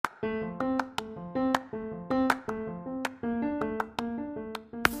Hey,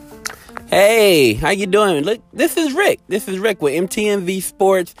 how you doing? Look, this is Rick. This is Rick with MTMV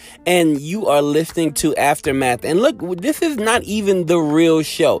Sports, and you are listening to Aftermath. And look, this is not even the real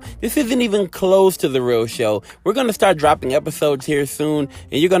show. This isn't even close to the real show. We're going to start dropping episodes here soon,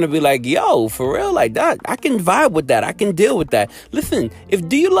 and you're going to be like, yo, for real? Like that? I can vibe with that. I can deal with that. Listen,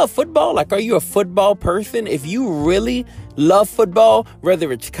 do you love football? Like, are you a football person? If you really love football,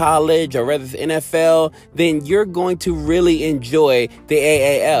 whether it's college or whether it's NFL, then you're going to really enjoy the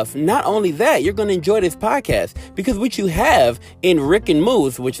AAF. Not only that, you're going to enjoy this podcast because what you have in Rick and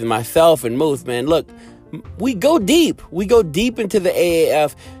Moose, which is myself and Moose, man, look, we go deep. We go deep into the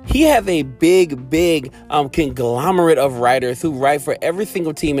AAF. He has a big conglomerate of writers who write for every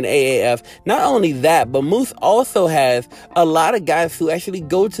single team in AAF. Not only that, but Moose also has a lot of guys who actually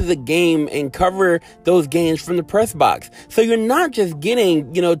go to the game and cover those games from the press box. So you're not just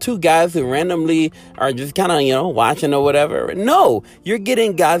getting, two guys who randomly are just kind of, watching or whatever. No, you're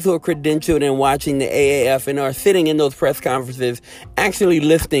getting guys who are credentialed and watching the AAF and are sitting in those press conferences, actually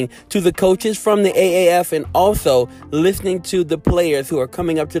listening to the coaches from the AAF and also listening to the players who are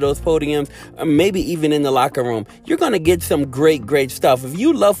coming up to those podiums, or maybe even in the locker room. You're going to get some great stuff. If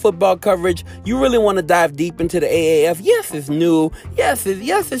you love football coverage, you really want to dive deep into the AAF. Yes, it's new. Yes,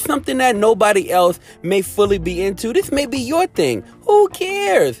 it's something that nobody else may fully be into. This may be your thing. Who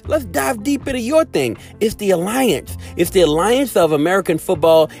cares? Let's dive deep into your thing. It's the Alliance. It's the Alliance of American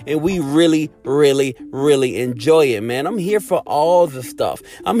Football, and we really enjoy it, man. I'm here for all the stuff.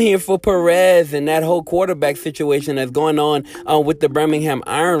 I'm here for Perez and that whole quarterback situation that's going on with the Birmingham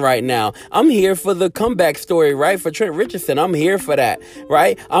Iron right now. I'm here for the comeback story, right, for Trent Richardson. I'm here for that,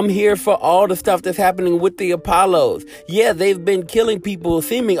 right? I'm here for all the stuff that's happening with the Apollos. Yeah, they've been killing people,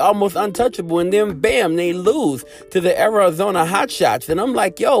 seeming almost untouchable, and then bam, they lose to the Arizona Hotshots. And I'm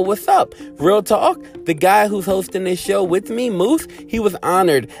like, yo, what's up? Real talk. The guy who's hosting this show with me, Moose, he was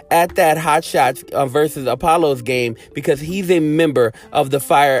honored at that Hotshots versus Apollos game because he's a member of the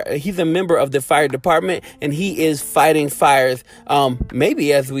fire. He's a member of the fire department, and he is fighting fires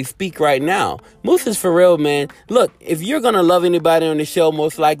maybe as we speak right now. Moose is for real, man. Look, if you're going to love anybody on the show,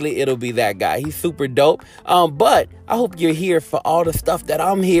 most likely it'll be that guy. He's super dope. But I hope you're here for all the stuff that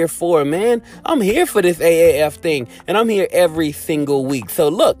I'm here for, man. I'm here for this AAF thing, and I'm here every single week. So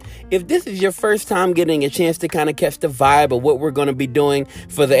look, if this is your first time getting a chance to kind of catch the vibe of what we're going to be doing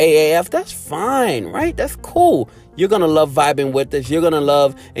for the AAF, that's fine, right? That's cool. You're going to love vibing with us. You're going to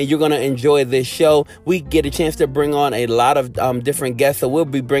love and you're going to enjoy this show. We get a chance to bring on a lot of different guests. So we'll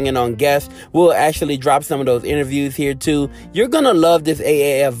be bringing on guests. We'll actually drop some of those interviews here too. You're going to love this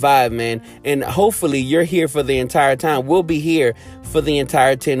AAF vibe, man. And hopefully you're here for the entire time. We'll be here for the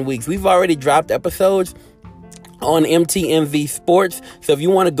entire 10 weeks. We've already dropped episodes on MTMV Sports. So if you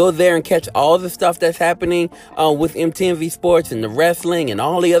want to go there and catch all the stuff that's happening with MTMV Sports and the wrestling and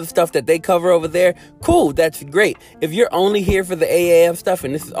all the other stuff that they cover over there, cool, that's great. If you're only here for the AAF stuff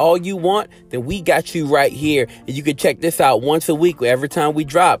and this is all you want, then we got you right here. And you can check this out once a week every time we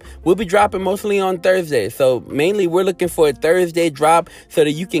drop. We'll be dropping mostly on Thursdays. So mainly we're looking for a Thursday drop so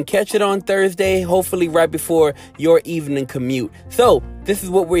that you can catch it on Thursday, hopefully right before your evening commute. So this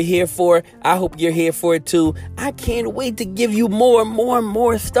is what we're here for. I hope you're here for it too. I can't wait to give you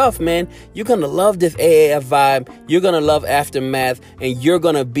more stuff, man. You're going to love this AAF vibe. You're going to love Aftermath, and you're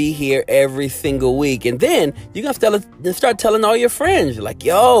going to be here every single week. And then you're going to start telling all your friends, like,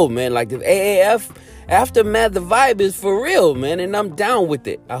 yo, man, like this AAF Aftermath, the vibe is for real, man, and I'm down with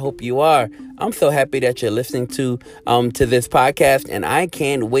it. I hope you are. I'm so happy that you're listening to this podcast, and I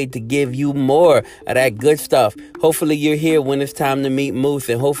can't wait to give you more of that good stuff. Hopefully you're here when it's time to meet Moose,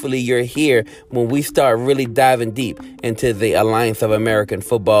 and hopefully you're here when we start really diving deep into the Alliance of American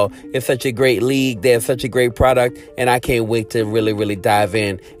Football. It's such a great league. They have such a great product, and I can't wait to really dive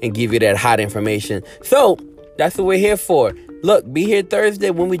in and give you that hot information. So that's what we're here for. Look, be here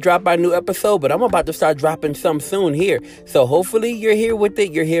Thursday when we drop our new episode, but I'm about to start dropping some soon here. So hopefully you're here with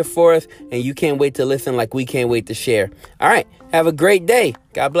it, you're here for us, and you can't wait to listen like we can't wait to share. All right, have a great day.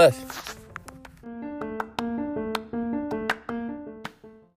 God bless.